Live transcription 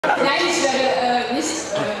Nein, ich werde nicht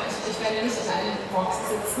in einer Box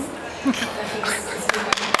sitzen. Dafür ist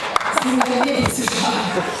mir mein Leben zu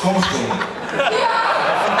schade. Kommst du? Ja!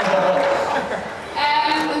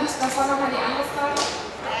 Und was war nochmal die andere Frage?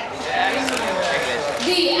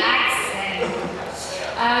 The accent.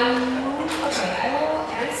 Okay, I will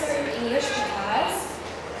answer in English because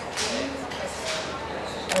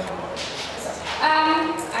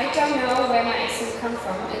I don't know where my accent comes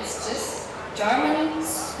from. It's just German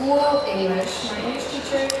school English. My English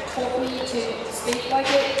teacher told me to speak like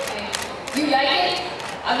it. You like it?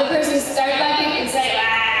 Other persons don't like it and say,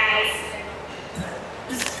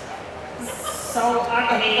 so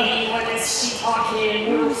ugly, what is she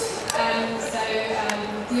talking? So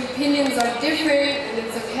the opinions are different and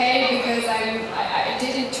it's okay because I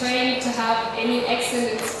didn't train to have any accent,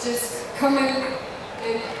 it's just coming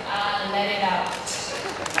and let it out.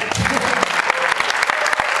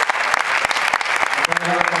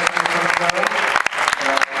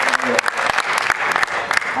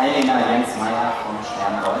 Hi Lena, Jens Meyer vom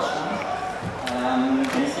Stern Deutschland. Wenn ich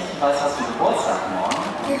richtig weiß, hast du Geburtstag morgen.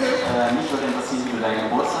 Mich würde interessieren, wie du deinen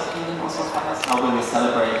Geburtstag hier in Oslo feierst. Ich glaube, we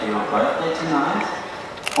celebrate your birthday tonight.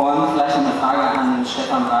 Und vielleicht noch eine Frage an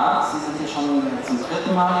Stefan Rath. Sie sind hier schon zum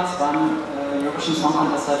 3. Mal jetzt beim Eurovision Song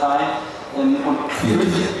Contest dabei. Und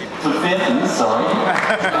zum 4. sorry.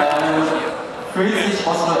 Fühlt sich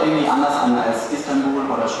Oslo irgendwie anders an als Istanbul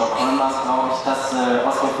oder Stockholm, war es, glaube ich, dass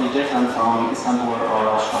Oslo viel different from Istanbul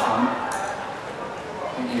oder Stockholm?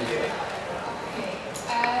 Thank you.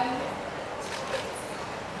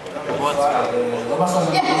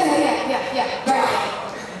 Yeah, right.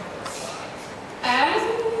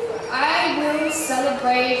 I will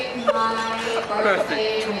celebrate my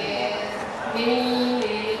birthday with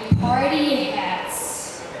many party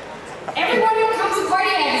hats. Everyone comes to party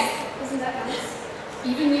hats. Isn't that nice?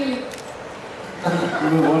 Even you. We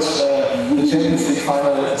will watch the Champions League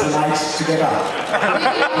final tonight together.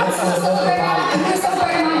 We'll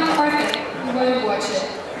celebrate my birthday. We're going to watch it.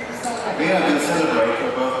 We are going to celebrate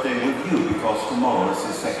her birthday with you because tomorrow is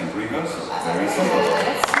the second rehearsal. Very simple.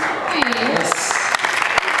 That's nice. Yes.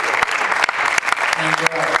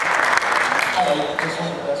 And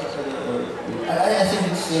I think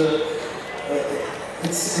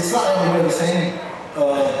it's not everywhere the same.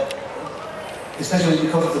 Especially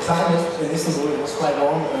because of the climate. In Istanbul it was quite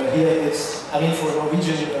warm. Here it's, I mean, for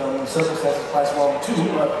Norwegian circumstances, quite warm too.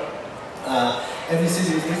 But every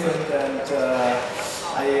city is different, and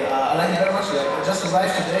I like it very much. I just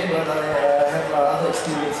arrived today, but I have other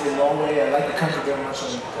experience in Norway. I like the country very much,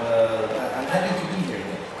 and I'm happy to be here.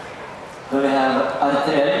 Then we have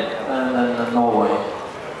Arte and then Norway.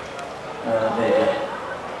 There.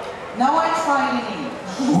 Now I try it in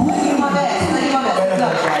English. My best.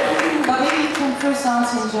 But maybe you can first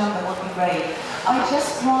answer in German, that would be great. I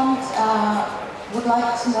just would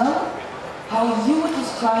like to know how you would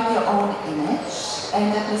describe your own image.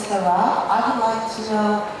 And that Mr. Ra, I would like to know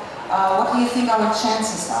what do you think our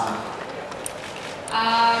chances are?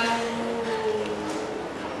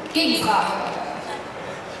 Gegenfrage.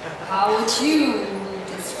 How would you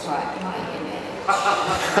describe my image?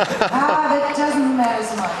 That doesn't matter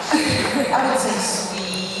so much. I would say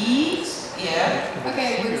sweet, yeah. Okay,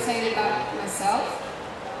 I would say it about myself.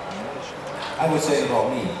 I would say about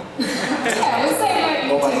me. Yeah, I would say about you.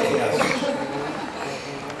 Nobody cares.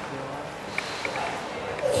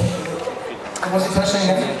 What was the question?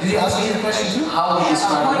 Did you ask me the question too? How would you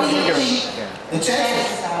describe What do you think the chances?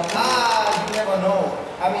 You never know.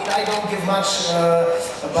 I mean, I don't give much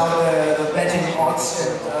about the betting odds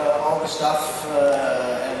and all the stuff,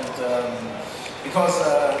 because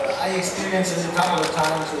I experienced it a couple of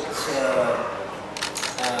times. It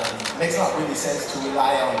makes not really sense to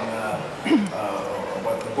rely on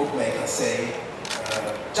what the bookmakers say.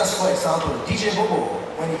 Just for example, DJ Bobo,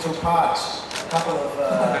 when he took part a couple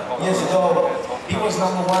of years ago, he was #1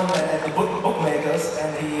 at the bookmakers,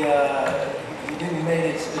 and he didn't make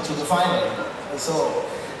it to the final. And so,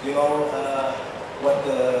 you know what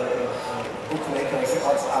the bookmakers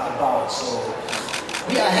odds are about. So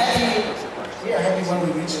we are happy. We are happy when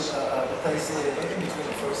we reach the place in between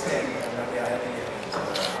the first 10, and we are happy.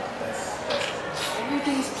 That's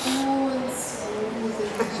Everything's cool and smooth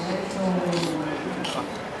and gentle.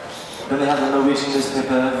 Then we have the Norwegian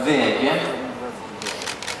newspaper VG.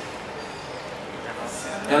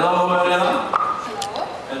 Hello, Lena. Hello.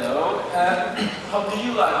 Hello. How do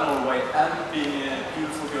you like Norway? And being a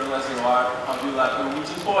beautiful girl as you are, how do you like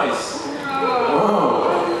Norwegian boys?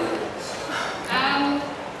 Oh.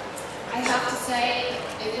 I have to say,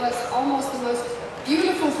 it was almost the most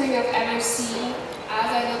beautiful thing I've ever seen.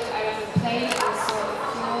 As I looked out of the plane, I saw the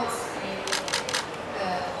fields and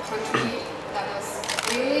the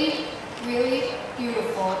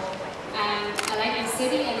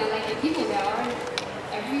city and I like the people there. And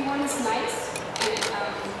everyone is nice. And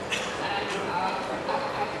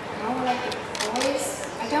I like the boys.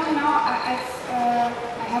 I don't know.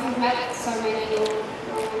 I haven't met so many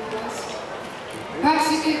Norwegian boys. Perhaps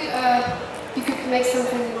you could make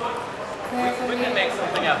something clear for me. We can make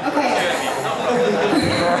something up. Okay.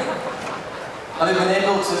 Have you been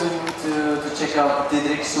able to check out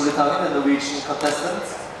Didrik Solitagen, the Norwegian contestant?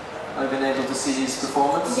 Have you been able to see his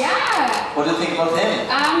performance? Yeah. What do you think about him?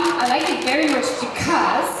 I like it very much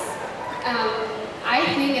because I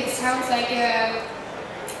think it sounds like a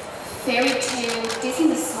fairy tale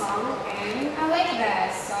Disney song, and I like that,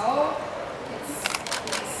 so it's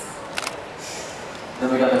nice. Then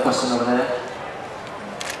we got a question over there.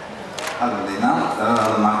 Hallo Lena,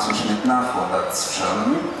 Martin Schnittner, Vorwärts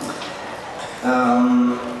Germany.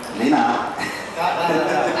 Lena,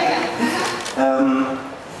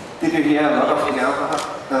 did you hear a lot of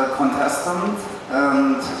the contestants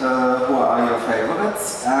and who are your favorites?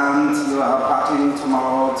 And you are partying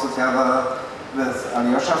tomorrow together with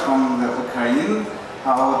Alyosha from the Ukraine.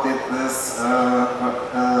 How did this,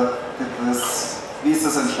 wie ist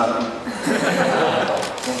das entstanden?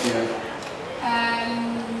 Thank you.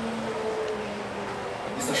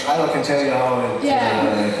 Mr. Schreiber can tell you how it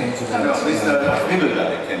came to that. Mr.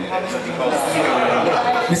 Quibbledye can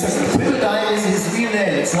Mr. Quibbledye is his real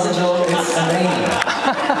name. It's not a joke, it's a name.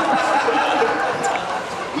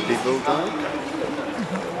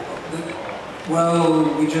 Well,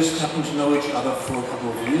 we just happen to know each other for a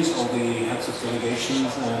couple of years, all the heads of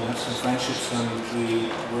delegations, and have some friendships, and we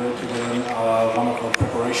were together in one of our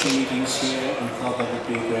preparation meetings here and thought that would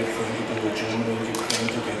be great for him to do a Germany and Ukraine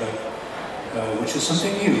together, which is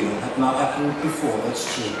something new and had not happened before, that's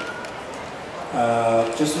true.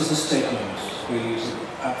 Just as a statement,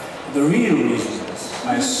 the real reason is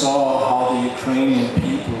I saw how the Ukrainian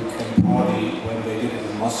people can party when they did it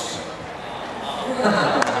in Moscow.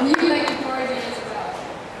 And you like to party as well.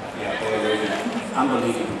 Yeah, they're really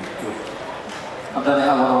unbelievably good. And then we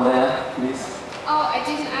have one over there, please. Oh, I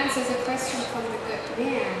didn't answer the question from the good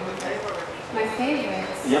man. My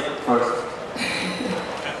favorites. Yep, first.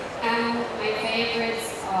 My favorites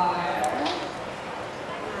are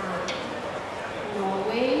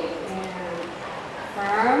Norway and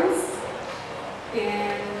France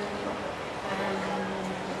and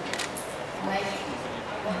like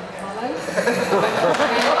Holland.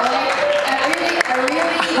 I really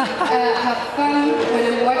have fun when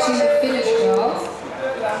I'm watching the Finnish girls.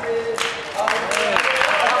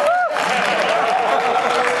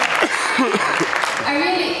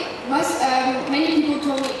 Many people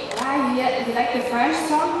told me, wow, you like the French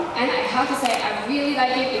song? And I have to say, I really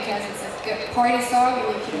like it because it's a good party song and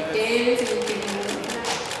you can dance and you can...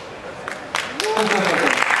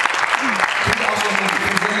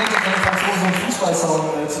 einen Fußballsong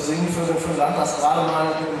zu singen für ein Land, das gerade mal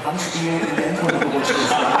mit dem Handspiel in die Endrunde gerutscht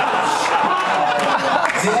ist.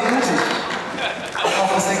 Sehr mutig.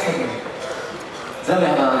 Auch Respekt von ihm. Then we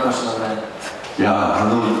have another question over there. Ja,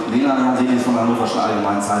 hallo, Lena Jansenis von der Hannoverschen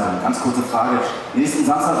Allgemeinen Zeitung. Ganz kurze Frage. Nächsten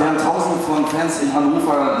Samstag werden Tausende von Fans in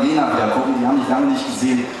Hannover Lena wieder gucken, die haben dich lange nicht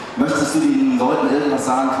gesehen. Möchtest du den Leuten irgendwas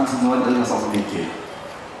sagen? Kannst du den Leuten irgendwas auf den Weg geben?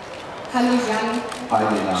 Hallo Jan. Hi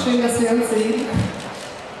Lena. Schön, dass wir uns sehen.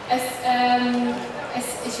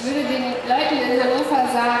 Ich würde den Leuten in Hannover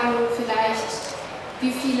sagen, vielleicht,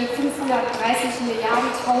 wie viele 530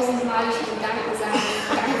 Milliarden tausendmal ich ihnen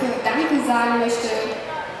Danke sagen möchte,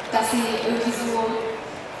 dass sie irgendwie so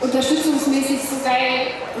unterstützungsmäßig so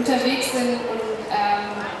geil unterwegs sind und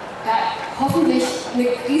da hoffentlich eine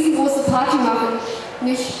riesengroße Party machen.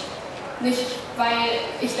 Nicht weil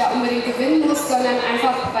ich da unbedingt gewinnen muss, sondern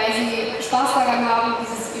einfach, weil sie Spaß daran haben,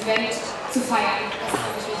 dieses Event zu feiern. Das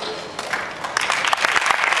ist wirklich wichtig.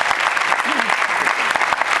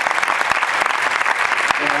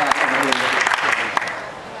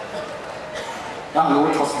 Ja, hallo,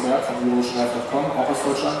 Thorsten Berg von Eurovision.com, auch aus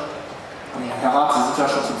Deutschland. Herr Rath, Sie sind ja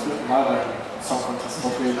schon zum 4. Mal beim Song Contest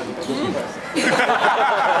vertreten.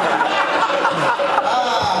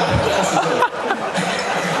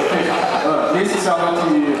 Nächstes Jahr wird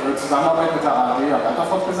die Zusammenarbeit mit der ARD ja weiter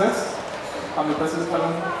fortgesetzt. Haben die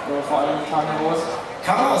Pressemitteilung vor einigen Tagen heraus.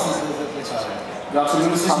 Kann man aus dieser Mitteilung? Ja,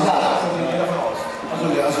 zumindest haben wir.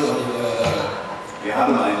 Wir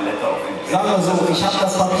haben ein Letter auf Englisch. Sagen wir so, ich habe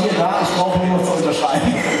das Papier da, ich brauche nur noch zu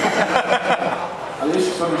unterschreiben. Also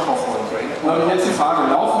ich würde mich drauf freuen. Jetzt die Frage,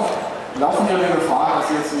 laufen wir in Gefahr, dass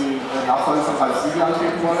Sie jetzt die Nachfolge von Ralf Siegel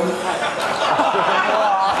antreten wollen?